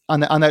 gets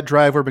on that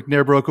drive where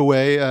McNair broke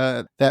away.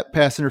 That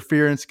pass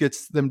interference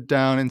gets them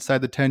down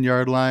inside the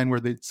 10-yard line where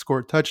they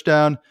scored a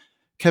touchdown.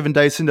 Kevin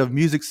Dyson of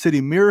Music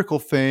City Miracle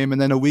fame, and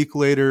then a week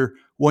later,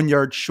 1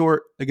 yard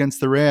short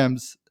against the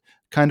Rams.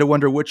 Kind of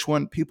wonder which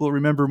one people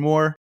remember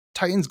more.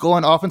 Titans' goal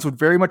on offense would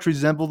very much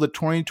resemble the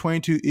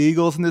 2022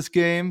 Eagles in this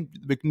game.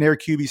 The McNair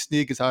QB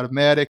sneak is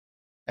automatic.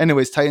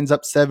 Anyways, Titans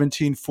up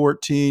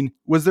 17-14.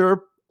 Was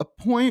there a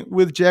point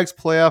with Jags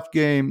playoff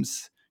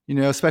games,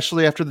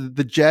 especially after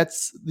the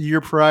Jets the year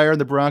prior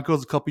and the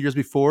Broncos a couple years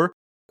before,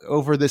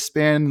 over this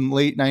span in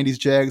late 90s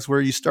Jags,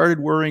 where you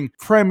started worrying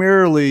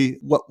primarily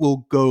what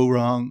will go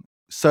wrong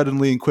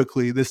suddenly and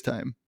quickly this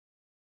time?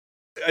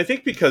 I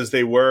think because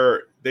they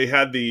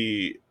had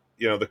the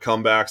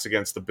comebacks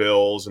against the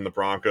Bills and the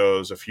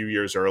Broncos a few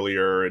years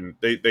earlier, and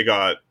they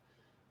got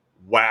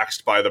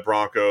waxed by the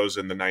Broncos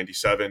in the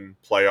 97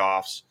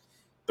 playoffs.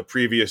 The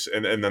previous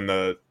and then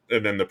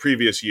the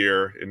previous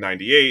year in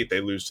 98,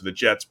 they lose to the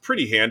Jets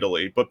pretty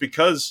handily. But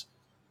because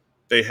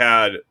they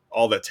had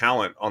all that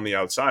talent on the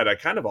outside, I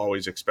kind of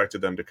always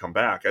expected them to come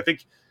back. I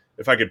think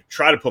if I could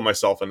try to put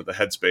myself into the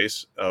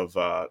headspace of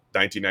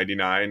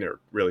 1999 or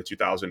really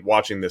 2000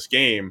 watching this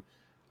game,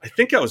 I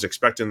think I was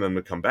expecting them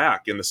to come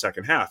back in the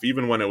second half,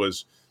 even when it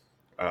was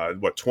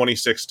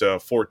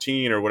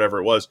 26-14 or whatever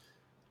it was.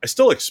 I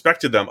still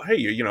expected them. Hey,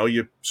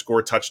 you score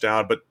a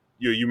touchdown, but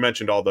you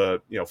mentioned all the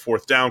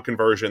fourth down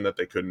conversion that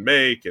they couldn't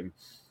make and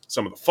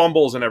some of the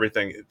fumbles and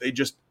everything. They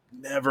just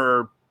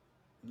never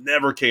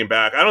came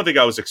back. I don't think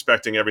I was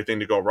expecting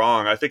everything to go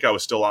wrong. I think I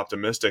was still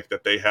optimistic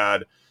that they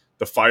had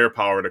the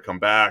firepower to come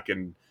back,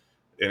 and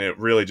it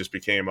really just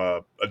became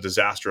a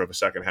disaster of a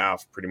second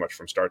half, pretty much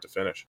from start to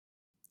finish.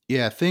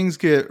 Yeah, things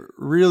get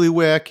really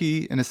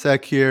wacky in a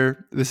sec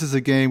here. This is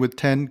a game with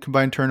 10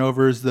 combined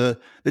turnovers. The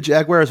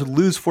Jaguars would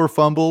lose 4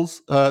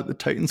 fumbles. The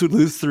Titans would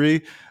lose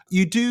 3.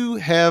 You do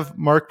have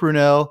Mark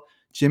Brunell,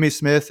 Jimmy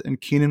Smith, and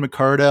Keenan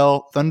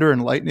McCardell, Thunder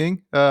and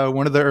Lightning,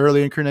 one of the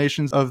early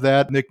incarnations of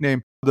that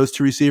nickname. Those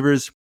 2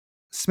 receivers.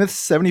 Smith's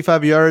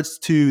 75 yards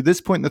to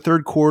this point in the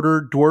third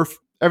quarter dwarf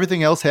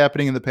everything else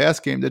happening in the pass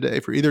game today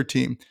for either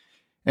team.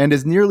 And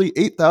his nearly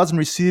 8,000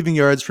 receiving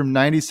yards from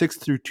 96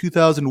 through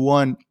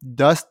 2001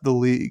 dust the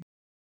league.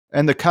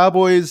 And the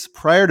Cowboys,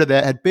 prior to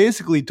that, had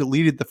basically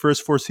deleted the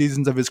first 4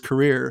 seasons of his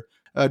career.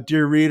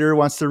 Dear reader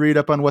wants to read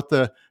up on what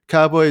the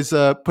Cowboys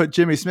put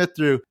Jimmy Smith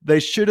through. They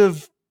should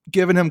have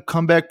given him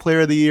comeback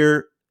player of the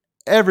year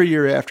every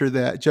year after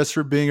that, just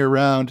for being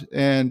around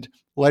and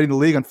lighting the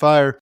league on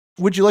fire.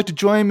 Would you like to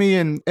join me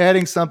in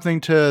adding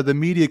something to the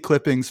media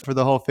clippings for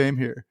the Hall of Fame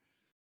here?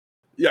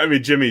 Yeah, I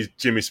mean,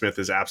 Jimmy Smith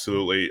is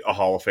absolutely a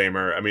Hall of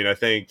Famer. I mean, I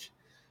think,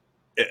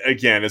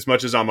 again, as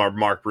much as I'm a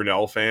Mark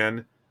Brunell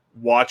fan,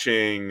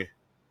 watching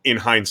in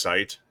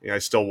hindsight, I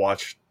still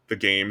watch the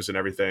games and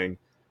everything.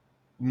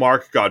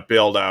 Mark got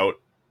bailed out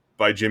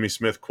by Jimmy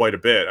Smith quite a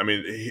bit. I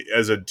mean,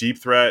 as a deep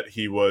threat,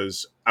 he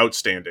was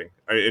outstanding.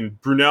 And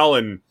Brunell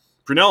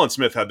and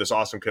Smith had this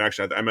awesome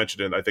connection. I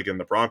mentioned it, I think, in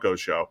the Broncos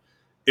show.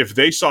 If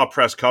they saw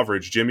press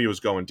coverage, Jimmy was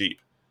going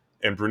deep.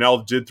 And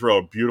Brunell did throw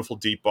a beautiful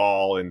deep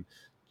ball, and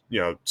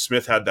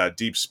Smith had that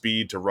deep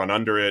speed to run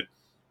under it.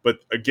 But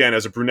again,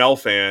 as a Brunell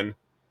fan,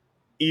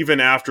 even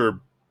after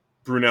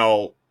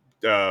Brunell,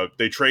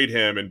 they trade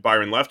him and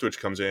Byron Leftwich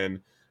comes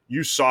in,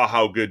 you saw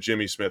how good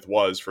Jimmy Smith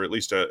was for at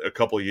least a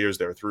couple of years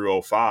there through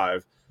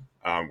 2005,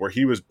 where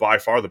he was by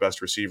far the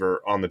best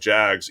receiver on the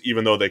Jags,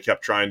 even though they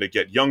kept trying to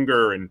get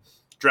younger and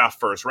draft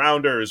first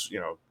rounders,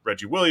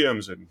 Reggie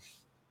Williams and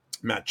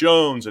Matt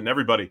Jones and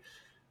everybody.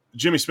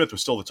 Jimmy Smith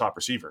was still the top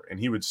receiver, and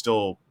he would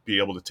still be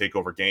able to take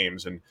over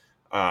games. And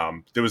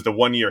there was the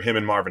 1 year him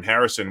and Marvin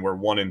Harrison were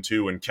 1 and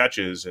 2 in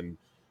catches. And,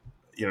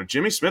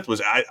 Jimmy Smith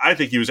was, I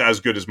think he was as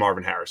good as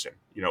Marvin Harrison,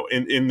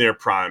 in their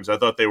primes. I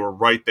thought they were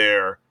right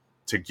there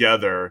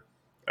together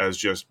as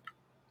just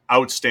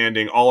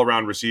outstanding all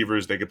around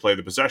receivers. They could play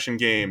the possession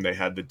game. They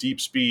had the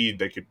deep speed.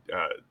 They could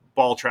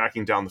ball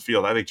tracking down the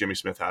field. I think Jimmy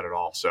Smith had it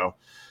all. So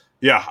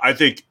yeah, I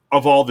think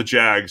of all the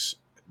Jags,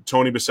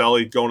 Tony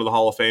Baselli going to the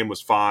Hall of Fame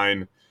was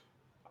fine.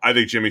 I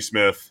think Jimmy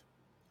Smith,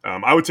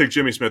 I would take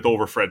Jimmy Smith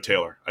over Fred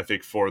Taylor, I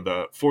think, for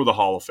the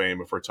Hall of Fame,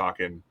 if we're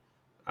talking,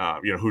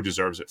 who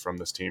deserves it from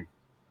this team.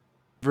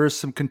 Versus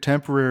some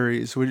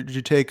contemporaries, would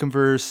you take him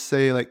versus,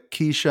 say, like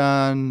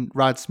Keyshawn,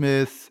 Rod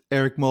Smith,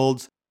 Eric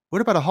Moulds?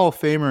 What about a Hall of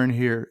Famer in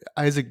here,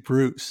 Isaac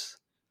Bruce?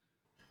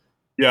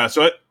 Yeah,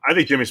 so I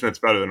think Jimmy Smith's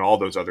better than all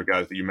those other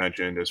guys that you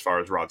mentioned as far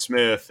as Rod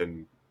Smith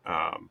and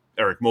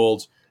Eric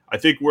Moulds. I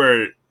think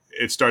where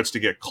it starts to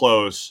get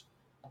close,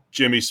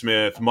 Jimmy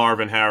Smith,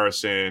 Marvin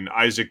Harrison,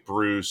 Isaac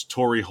Bruce,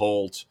 Torrey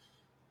Holt,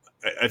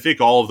 I think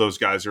all of those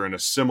guys are in a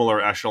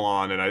similar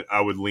echelon, and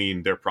I would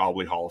lean they're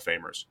probably Hall of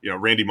Famers.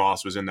 Randy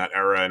Moss was in that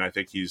era, and I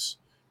think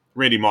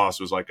Randy Moss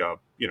was like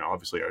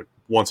obviously a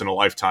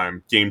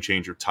once-in-a-lifetime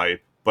game-changer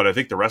type, but I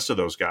think the rest of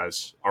those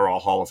guys are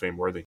all Hall of Fame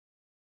worthy.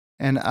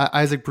 And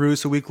Isaac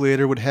Bruce, a week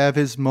later, would have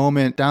his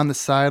moment down the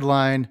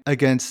sideline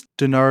against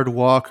Denard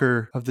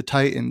Walker of the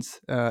Titans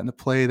in the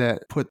play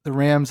that put the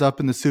Rams up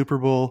in the Super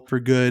Bowl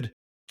for good.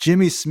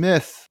 Jimmy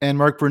Smith and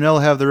Mark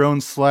Brunell have their own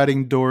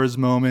sliding doors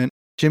moment.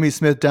 Jimmy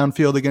Smith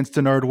downfield against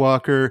Denard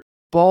Walker.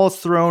 Ball's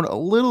thrown a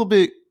little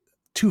bit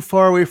too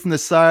far away from the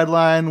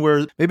sideline,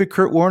 where maybe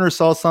Kurt Warner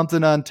saw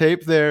something on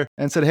tape there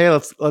and said, hey,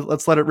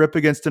 let's let it rip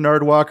against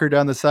Denard Walker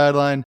down the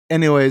sideline.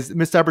 Anyways,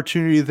 missed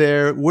opportunity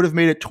there. Would have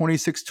made it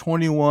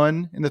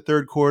 26-21 in the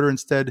third quarter.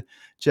 Instead,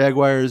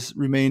 Jaguars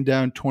remained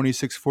down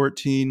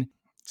 26-14.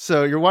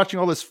 So you're watching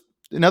all this,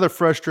 another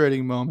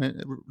frustrating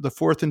moment. The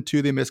 4th and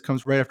 2 they missed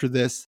comes right after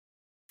this.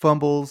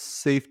 Fumbles,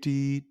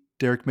 safety,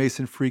 Derek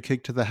Mason free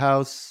kick to the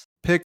house,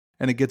 pick,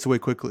 and it gets away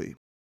quickly.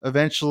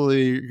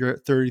 Eventually, you're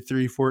at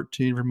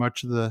 33-14 for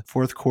much of the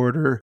fourth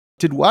quarter.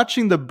 Did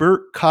watching the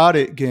Burt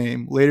Cottit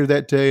game later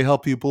that day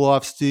help you blow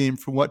off steam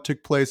from what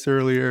took place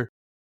earlier?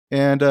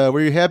 And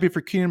were you happy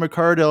for Keenan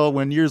McCardell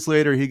when years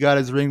later he got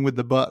his ring with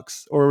the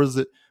Bucs? Or was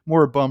it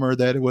more a bummer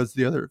that it was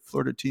the other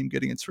Florida team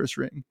getting its first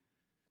ring?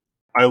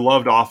 I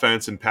loved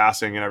offense and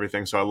passing and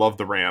everything, so I loved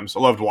the Rams. I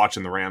loved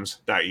watching the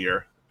Rams that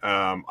year.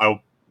 I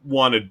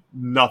wanted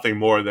nothing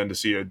more than to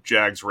see a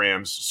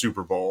Jags-Rams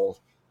Super Bowl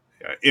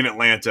in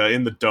Atlanta,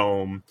 in the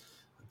Dome,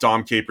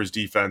 Dom Capers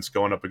defense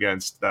going up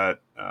against that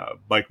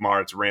Mike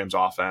Martz Rams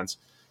offense.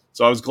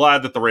 So I was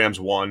glad that the Rams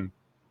won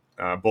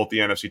both the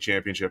NFC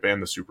Championship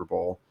and the Super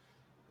Bowl.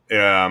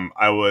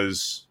 I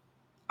was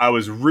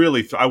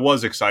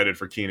excited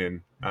for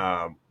Keenan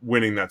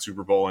winning that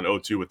Super Bowl in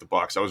 2002 with the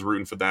Bucs. I was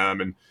rooting for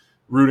them and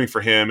rooting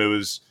for him. It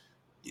was,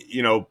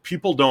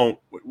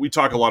 we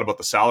talk a lot about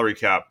the salary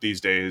cap these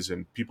days,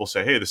 and people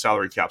say, hey, the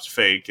salary cap's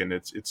fake, and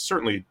it's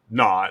certainly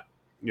not.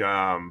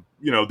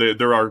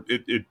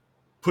 It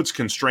puts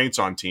constraints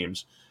on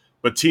teams,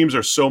 but teams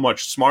are so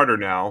much smarter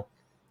now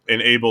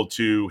and able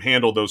to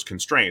handle those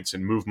constraints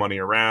and move money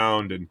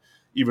around. And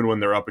even when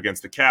they're up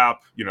against the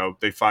cap,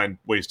 they find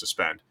ways to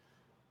spend.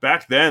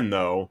 Back then,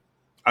 though,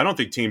 I don't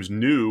think teams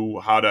knew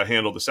how to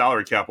handle the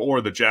salary cap,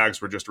 or the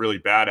Jags were just really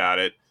bad at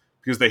it,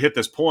 because they hit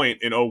this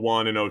point in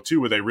 2001 and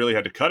 2002 where they really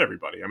had to cut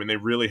everybody. I mean, they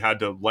really had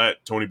to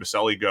let Tony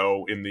Baselli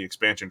go in the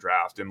expansion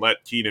draft and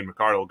let Keenan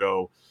McCardell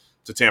go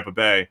to Tampa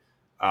Bay.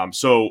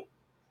 So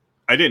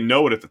I didn't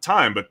know it at the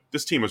time, but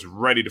this team was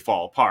ready to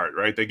fall apart,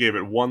 right? They gave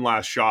it one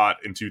last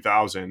shot in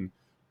 2000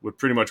 with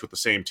the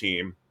same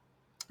team.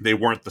 They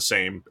weren't the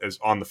same as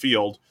on the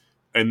field.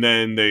 And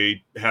then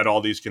they had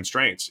all these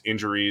constraints,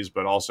 injuries,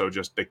 but also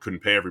just they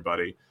couldn't pay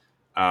everybody.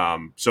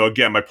 So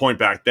again, my point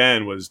back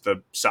then was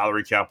the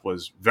salary cap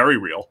was very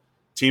real.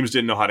 Teams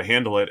didn't know how to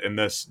handle it. And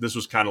this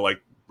was kind of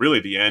like really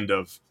the end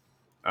of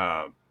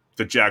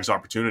the Jags'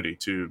 opportunity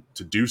to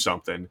do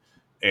something.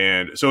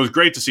 And so it was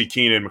great to see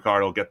Keenan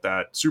McCardell get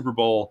that Super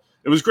Bowl.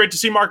 It was great to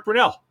see Mark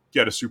Brunell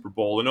get a Super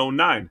Bowl in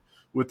 2009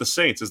 with the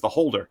Saints as the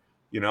holder.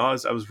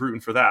 I was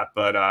rooting for that.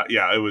 But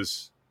it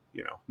was,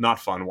 not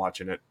fun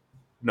watching it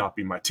not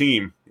be my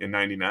team in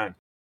 99.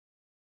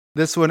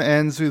 This one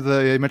ends with,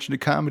 I mentioned, a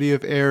comedy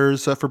of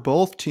errors for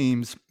both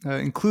teams,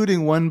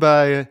 including one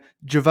by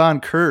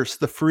Javon Curse,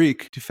 the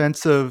freak,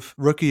 defensive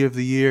rookie of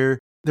the year.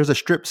 There's a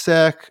strip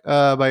sack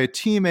by a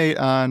teammate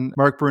on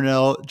Mark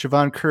Brunell.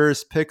 Javon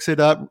Curse picks it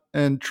up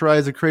and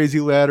tries a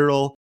crazy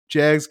lateral.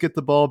 Jags get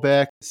the ball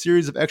back. A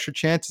series of extra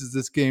chances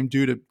this game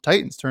due to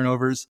Titans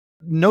turnovers.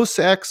 No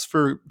sacks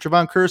for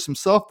Javon Curse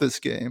himself this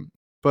game.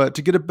 But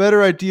to get a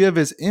better idea of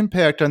his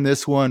impact on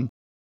this one,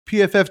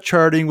 PFF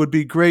charting would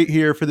be great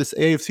here for this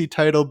AFC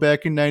title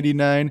back in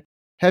 99.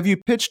 Have you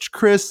pitched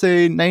Chris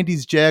a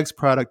 90s Jags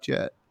product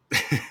yet?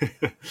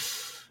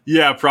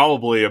 Yeah,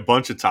 probably a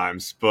bunch of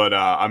times, but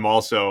I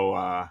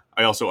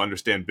also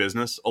understand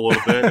business a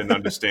little bit and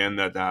understand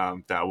that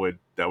that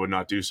would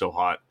not do so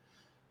hot.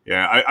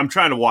 Yeah, I'm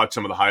trying to watch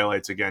some of the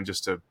highlights again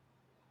just to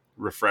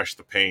refresh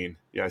the pain.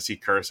 Yeah, I see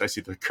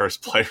the Curse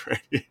play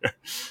right here.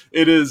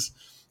 It is.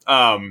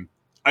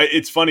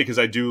 It's funny because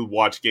I do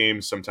watch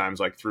games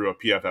sometimes like through a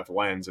PFF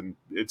lens, and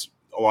it's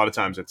a lot of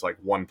times it's like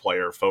one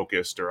player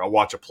focused, or I'll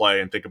watch a play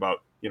and think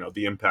about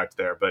the impact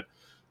there, but.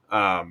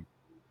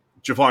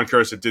 Javon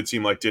Curse, it did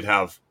seem like did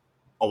have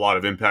a lot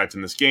of impact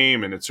in this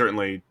game, and it's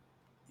certainly,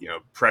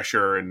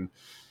 pressure and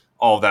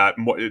all that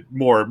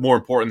more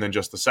important than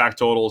just the sack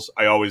totals.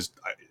 I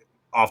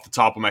off the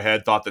top of my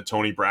head, thought that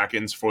Tony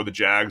Brackens for the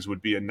Jags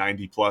would be a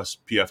 90-plus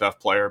PFF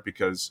player,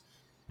 because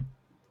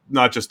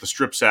not just the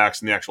strip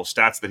sacks and the actual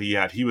stats that he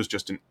had, he was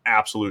just an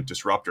absolute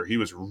disruptor. He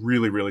was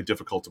really, really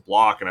difficult to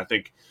block, and I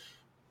think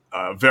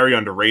very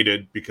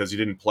underrated because he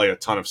didn't play a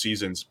ton of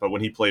seasons, but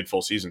when he played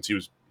full seasons,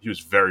 he was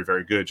very,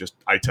 very good, just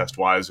eye test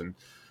wise and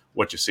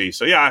what you see.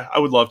 So yeah, I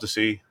would love to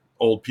see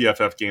old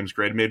PFF games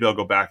graded. Maybe I'll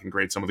go back and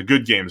grade some of the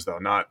good games, though,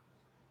 not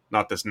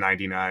this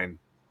 99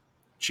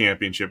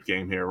 championship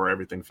game here where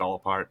everything fell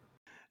apart.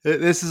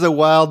 This is a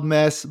wild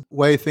mess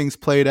way things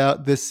played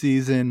out this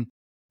season.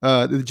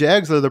 The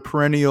Jags are the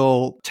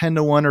perennial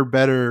 10-1 or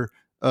better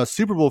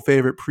Super Bowl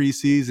favorite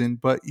preseason,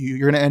 but you're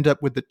going to end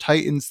up with the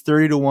Titans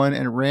 30-1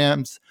 and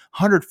Rams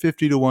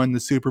 150-1 the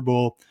Super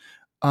Bowl.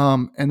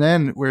 And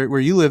then where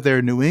you live there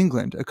in New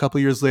England, a couple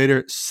years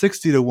later,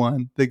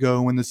 60-1 they go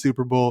and win the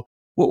Super Bowl.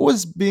 What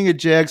was being a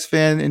Jags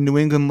fan in New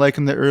England like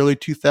in the early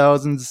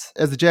 2000s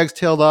as the Jags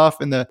tailed off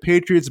and the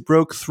Patriots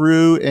broke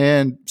through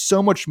and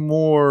so much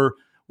more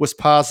was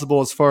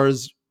possible as far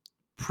as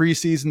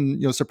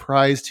preseason,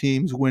 surprise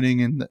teams winning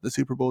in the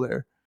Super Bowl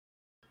there?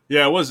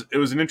 Yeah, it was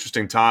an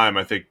interesting time,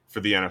 I think, for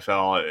the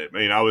NFL. I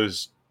mean, I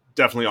was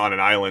definitely on an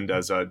island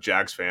as a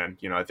Jags fan.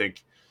 I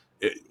think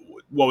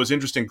what was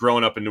interesting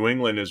growing up in New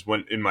England is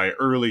when in my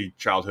early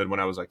childhood, when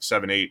I was like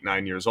 7, 8,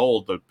 9 years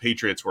old, the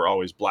Patriots were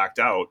always blacked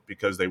out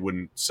because they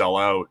wouldn't sell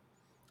out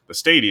the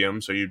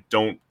stadium. So you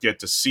don't get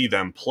to see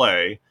them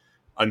play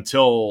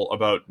until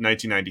about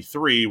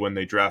 1993 when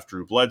they draft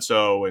Drew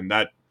Bledsoe and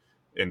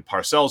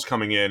Parcells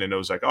coming in. And it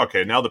was like,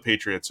 okay, now the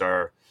Patriots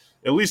are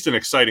at least an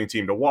exciting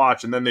team to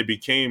watch. And then they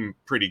became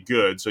pretty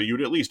good. So you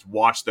would at least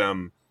watch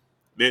them.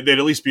 They'd at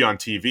least be on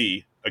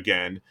TV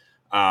again.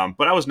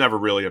 But I was never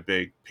really a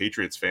big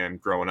Patriots fan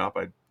growing up.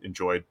 I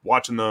enjoyed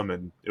watching them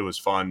and it was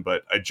fun,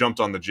 but I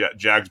jumped on the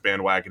Jags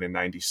bandwagon in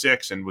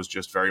 96 and was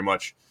just very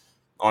much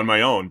on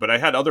my own. But I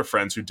had other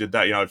friends who did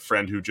that. I had a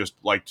friend who just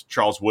liked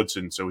Charles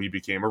Woodson, so he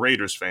became a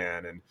Raiders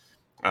fan. And,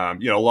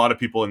 a lot of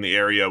people in the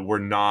area were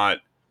not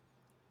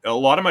 – a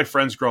lot of my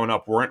friends growing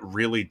up weren't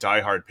really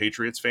diehard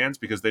Patriots fans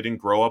because they didn't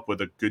grow up with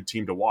a good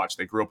team to watch.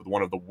 They grew up with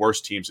one of the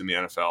worst teams in the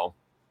NFL.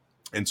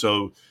 And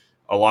so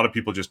a lot of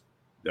people just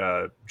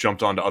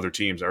jumped onto other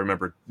teams. I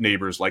remember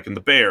neighbors liking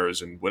the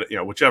Bears and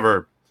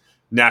whichever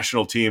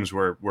national teams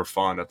were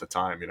fun at the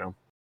time.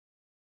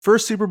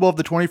 First Super Bowl of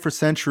the 21st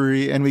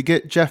century, and we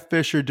get Jeff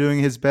Fisher doing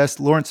his best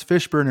Lawrence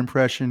Fishburne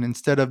impression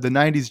instead of the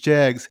 90s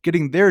Jags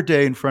getting their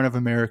day in front of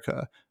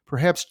America,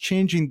 perhaps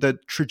changing the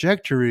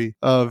trajectory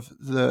of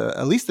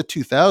at least the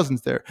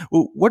 2000s there.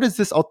 What does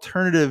this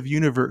alternative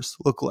universe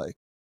look like?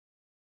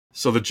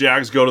 So the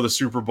Jags go to the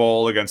Super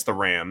Bowl against the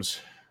Rams.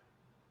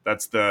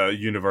 That's the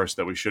universe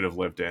that we should have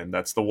lived in.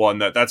 That's the one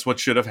that's what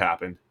should have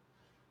happened.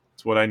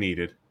 It's what I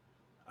needed.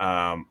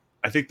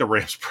 I think the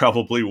Rams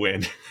probably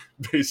win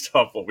based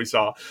off what we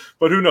saw,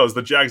 but who knows?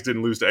 The Jags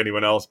didn't lose to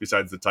anyone else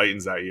besides the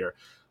Titans that year.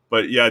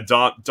 But yeah,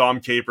 Dom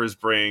Capers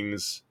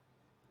brings,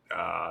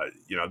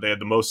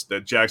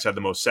 the Jags had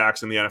the most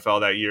sacks in the NFL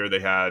that year.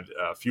 They had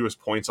fewest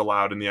points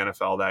allowed in the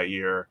NFL that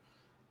year.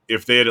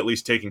 If they had at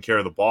least taken care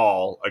of the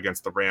ball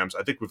against the Rams,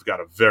 I think we've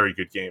got a very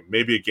good game.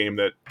 Maybe a game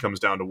that comes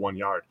down to 1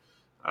 yard.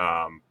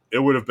 It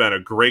would have been a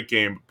great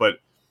game, but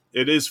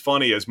it is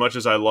funny. As much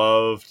as I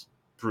loved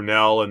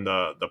Brunell and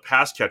the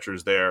pass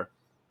catchers there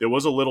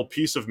was a little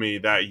piece of me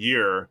that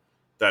year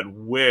that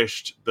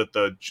wished that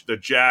the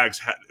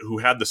Jags who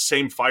had the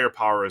same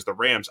firepower as the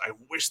Rams, I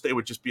wish they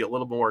would just be a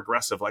little more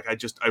aggressive. Like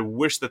I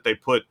wish that they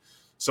put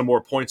some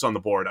more points on the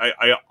board.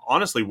 I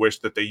honestly wish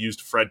that they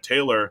used Fred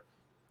Taylor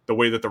the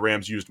way that the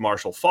Rams used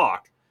Marshall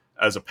Faulk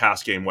as a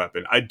pass game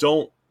weapon. I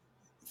don't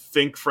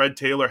think Fred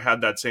Taylor had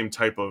that same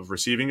type of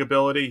receiving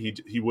ability.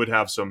 He would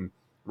have some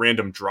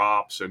random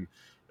drops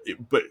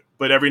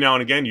but every now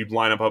and again you'd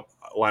line him up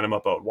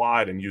out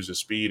wide and use his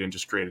speed and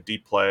just create a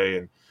deep play,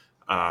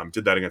 and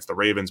did that against the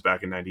Ravens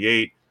back in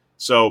 98.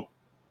 So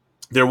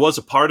there was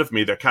a part of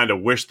me that kind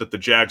of wished that the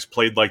Jags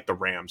played like the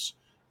Rams,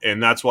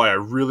 and that's why I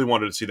really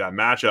wanted to see that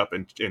matchup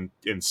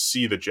and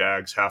see the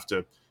Jags have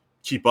to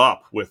keep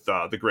up with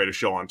the greatest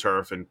show on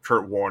turf and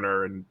Kurt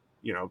Warner and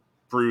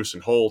Bruce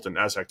and Holt and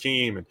Az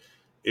Hakim, and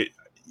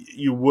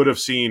you would have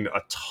seen a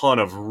ton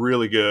of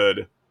really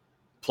good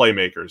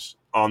playmakers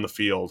on the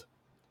field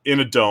in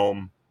a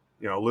dome,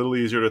 a little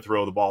easier to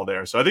throw the ball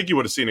there. So I think you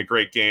would have seen a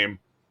great game.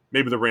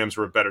 Maybe the Rams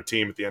were a better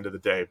team at the end of the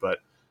day, but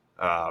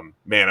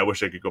man, I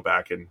wish I could go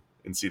back and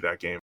see that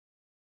game.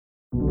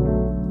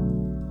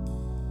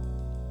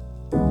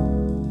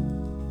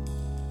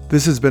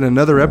 This has been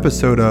another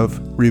episode of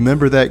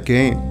Remember That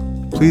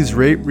Game. Please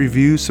rate,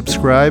 review,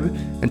 subscribe,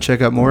 and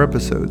check out more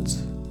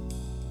episodes.